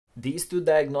These two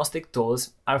diagnostic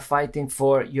tools are fighting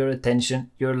for your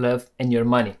attention, your love, and your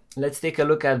money. Let's take a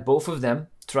look at both of them,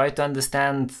 try to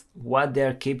understand what they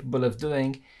are capable of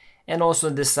doing, and also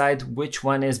decide which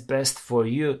one is best for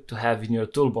you to have in your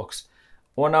toolbox.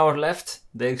 On our left,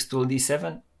 the Xtool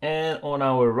D7, and on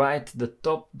our right, the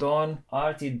TopDon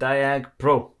ArtiDiag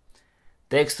Pro.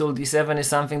 The Xtool D7 is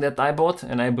something that I bought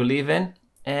and I believe in,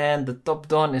 and the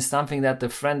TopDon is something that a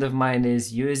friend of mine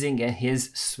is using and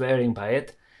he's swearing by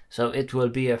it. So it will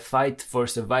be a fight for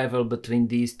survival between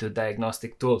these two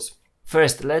diagnostic tools.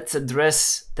 First, let's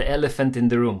address the elephant in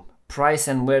the room: price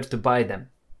and where to buy them.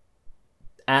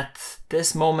 At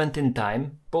this moment in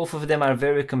time, both of them are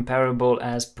very comparable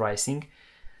as pricing.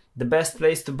 The best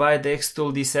place to buy the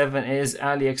Xtool D7 is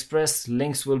AliExpress,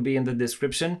 links will be in the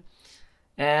description.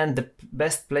 And the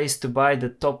best place to buy the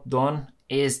TopDon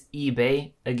is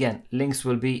eBay, again, links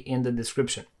will be in the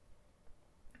description.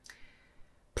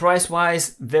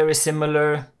 Price-wise, very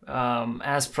similar.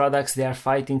 As products, they are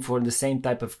fighting for the same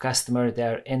type of customer. They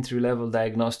are entry-level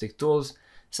diagnostic tools.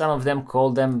 Some of them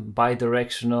call them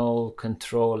bidirectional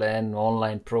control and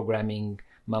online programming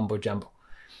mumbo-jumbo.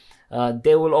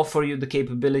 They will offer you the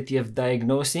capability of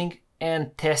diagnosing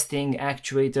and testing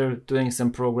actuator, doing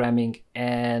some programming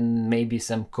and maybe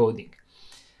some coding.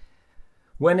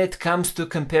 When it comes to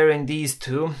comparing these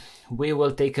two, we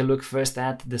will take a look first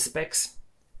at the specs.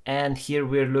 And here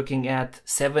we're looking at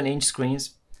 7-inch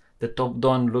screens. The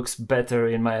TopDon looks better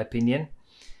in my opinion.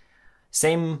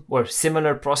 Same or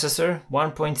similar processor,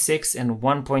 1.6 and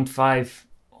 1.5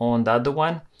 on the other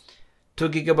one. 2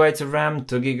 GB of RAM,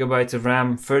 2 GB of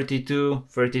RAM,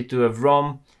 32 of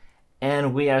ROM.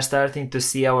 And we are starting to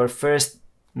see our first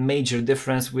major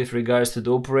difference with regards to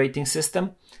the operating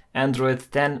system.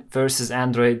 Android 10 versus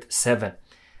Android 7.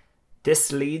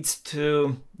 This leads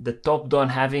to the TopDon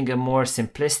having a more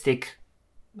simplistic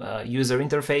user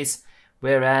interface,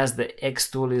 whereas the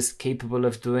Xtool is capable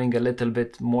of doing a little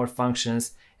bit more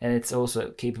functions and it's also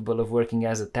capable of working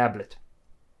as a tablet.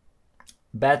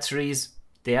 Batteries,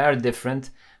 they are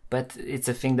different, but it's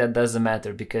a thing that doesn't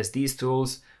matter because these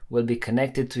tools will be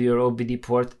connected to your OBD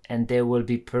port and they will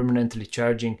be permanently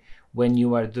charging when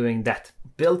you are doing that.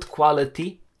 Build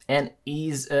quality and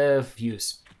ease of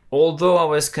use. Although I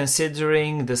was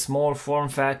considering the small form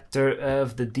factor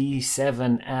of the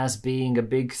D7 as being a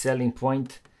big selling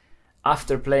point,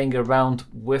 after playing around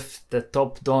with the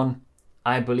TopDon,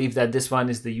 I believe that this one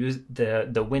is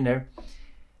the winner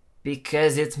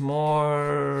because it's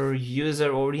more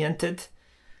user oriented.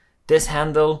 This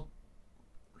handle,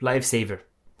 lifesaver.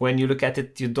 When you look at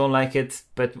it, you don't like it,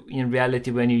 but in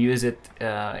reality, when you use it,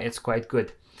 it's quite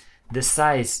good. The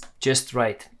size, just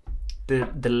right.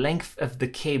 The length of the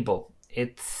cable,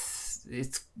 it's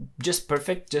just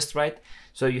perfect, just right.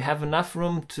 So you have enough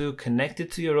room to connect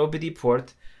it to your OBD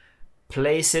port,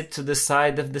 place it to the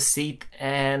side of the seat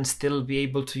and still be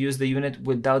able to use the unit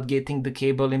without getting the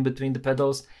cable in between the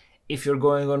pedals. If you're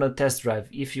going on a test drive,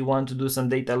 if you want to do some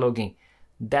data logging,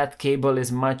 that cable is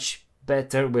much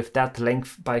better with that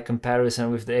length by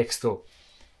comparison with the Xtool.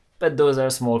 But those are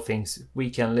small things. We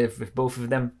can live with both of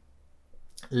them.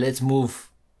 Let's move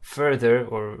further,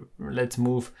 or let's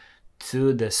move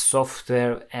to the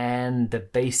software and the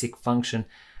basic function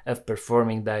of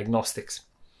performing diagnostics.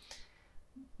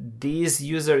 These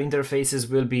user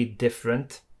interfaces will be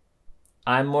different.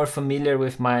 I'm more familiar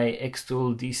with my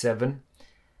Xtool D7,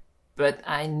 but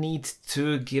I need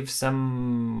to give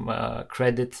some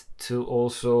credit to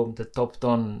also the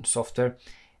TopDon software.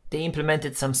 They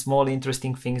implemented some small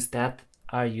interesting things that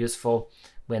are useful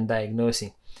when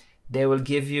diagnosing. They will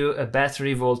give you a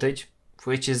battery voltage,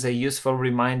 which is a useful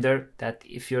reminder that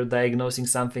if you're diagnosing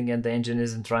something and the engine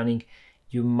isn't running,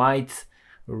 you might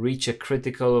reach a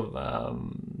critical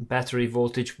battery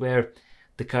voltage where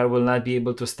the car will not be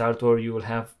able to start, or you will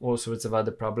have all sorts of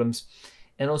other problems.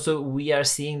 And also we are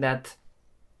seeing that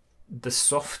the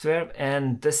software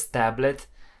and this tablet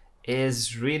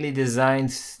is really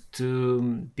designed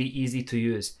to be easy to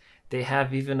use. They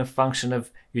have even a function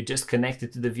of you just connect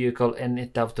it to the vehicle and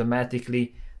it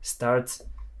automatically starts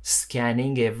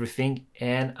scanning everything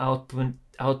and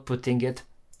outputting it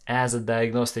as a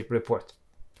diagnostic report.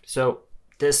 So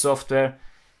this software,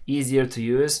 easier to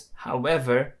use.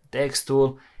 However, the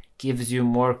Xtool gives you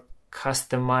more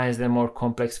customized and more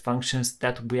complex functions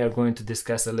that we are going to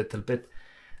discuss a little bit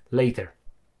later.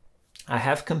 I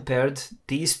have compared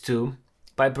these two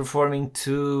by performing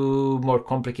two more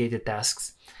complicated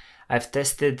tasks. I've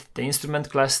tested the instrument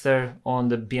cluster on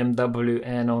the BMW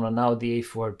and on an Audi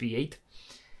A4 B8.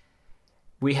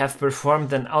 We have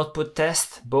performed an output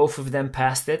test. Both of them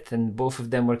passed it and both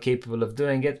of them were capable of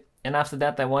doing it. And after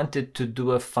that, I wanted to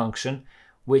do a function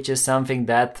which is something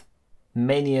that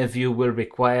many of you will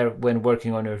require when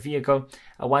working on your vehicle.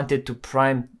 I wanted to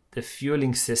prime the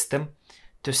fueling system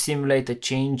to simulate a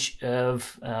change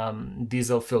of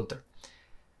diesel filter.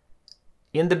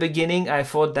 In the beginning, I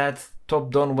thought that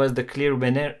TopDon was the clear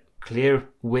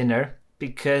winner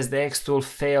because the Xtool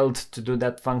failed to do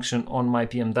that function on my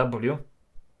BMW.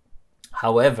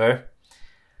 However,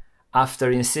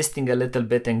 after insisting a little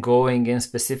bit and going in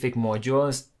specific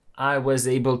modules, I was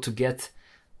able to get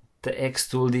the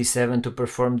Xtool D7 to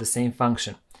perform the same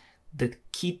function. The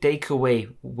key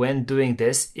takeaway when doing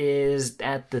this is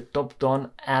that the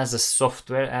TopDon as a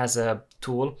software, as a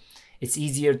tool, it's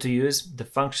easier to use. The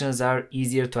functions are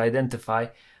easier to identify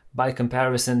by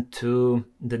comparison to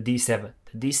the D7.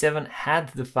 The D7 had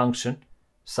the function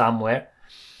somewhere,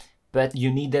 but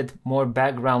you needed more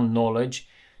background knowledge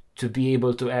to be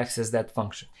able to access that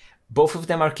function. Both of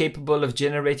them are capable of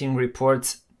generating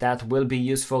reports that will be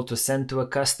useful to send to a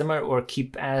customer or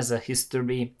keep as a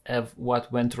history of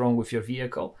what went wrong with your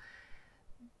vehicle.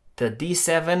 The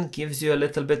D7 gives you a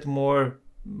little bit more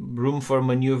room for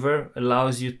maneuver,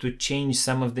 allows you to change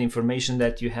some of the information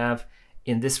that you have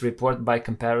in this report by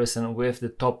comparison with the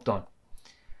TopDon.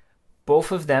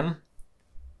 Both of them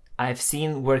I've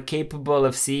seen were capable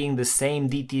of seeing the same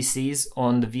DTCs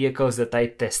on the vehicles that I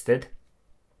tested.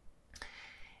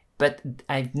 But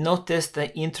I've noticed an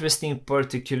interesting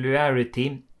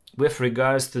particularity with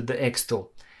regards to the Xtool.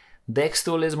 The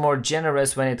Xtool is more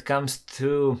generous when it comes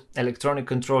to electronic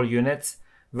control units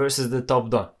versus the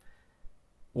TopDon.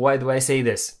 Why do I say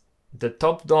this? The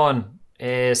TopDon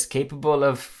is capable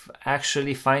of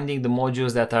actually finding the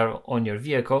modules that are on your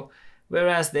vehicle,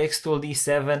 whereas the Xtool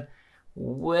D7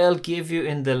 will give you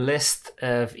in the list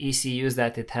of ECUs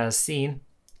that it has seen,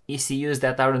 ECUs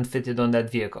that aren't fitted on that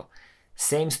vehicle.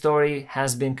 Same story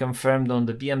has been confirmed on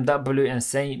the BMW and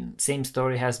same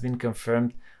story has been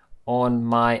confirmed on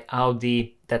my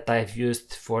Audi that I've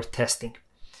used for testing.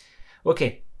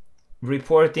 Okay,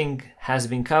 reporting has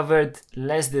been covered.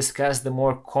 Let's discuss the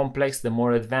more complex, the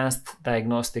more advanced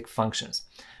diagnostic functions.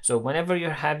 So whenever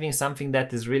you're having something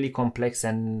that is really complex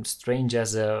and strange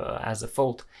as a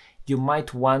fault, you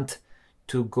might want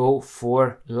to go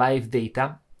for live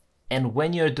data. And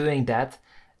when you're doing that,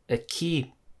 a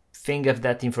key thing of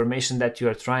that information that you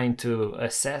are trying to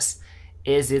assess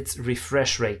is its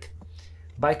refresh rate.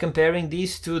 By comparing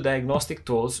these two diagnostic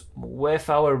tools, with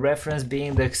our reference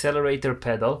being the accelerator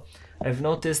pedal, I've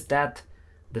noticed that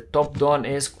the TopDon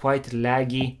is quite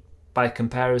laggy by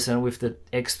comparison with the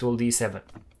Xtool D7.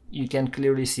 You can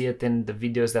clearly see it in the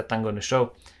videos that I'm going to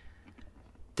show.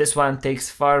 This one takes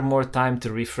far more time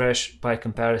to refresh by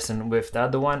comparison with the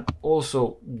other one.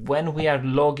 Also, when we are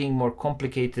logging more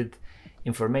complicated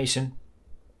information,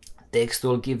 the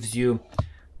Xtool gives you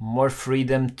more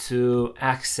freedom to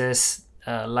access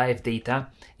live data.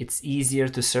 It's easier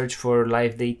to search for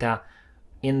live data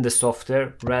in the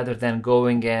software rather than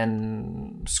going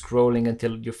and scrolling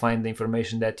until you find the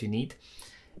information that you need.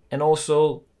 And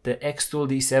also the Xtool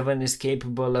D7 is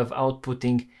capable of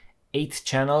outputting 8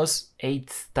 channels,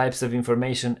 8 types of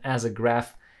information as a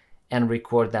graph and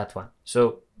record that one.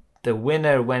 So the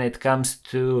winner when it comes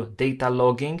to data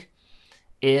logging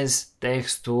is the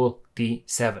Xtool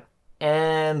D7.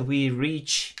 And we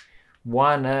reach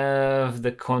one of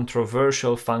the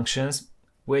controversial functions,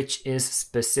 which is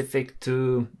specific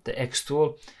to the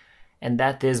Xtool, and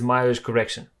that is mileage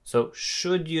correction. So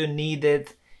should you need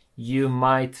it, you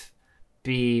might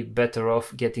be better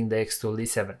off getting the Xtool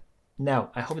D7.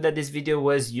 Now, I hope that this video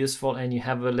was useful and you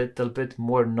have a little bit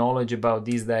more knowledge about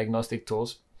these diagnostic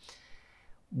tools.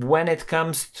 When it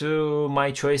comes to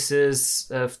my choices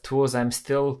of tools, I'm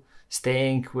still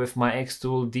staying with my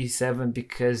Xtool D7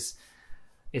 because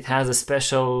it has a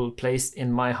special place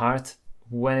in my heart.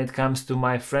 When it comes to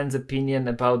my friend's opinion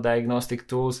about diagnostic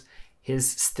tools, he's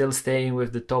still staying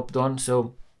with the TopDon.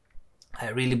 So I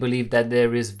really believe that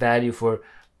there is value for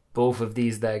both of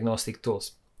these diagnostic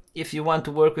tools. If you want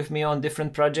to work with me on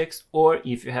different projects, or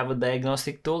if you have a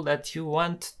diagnostic tool that you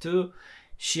want to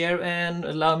share and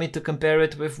allow me to compare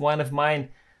it with one of mine,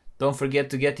 don't forget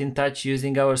to get in touch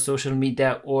using our social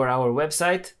media or our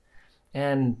website,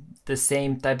 and the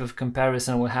same type of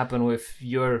comparison will happen with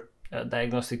your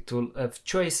diagnostic tool of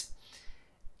choice.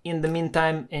 In the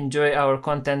meantime, enjoy our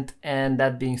content, and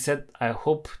that being said, I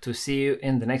hope to see you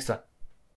in the next one.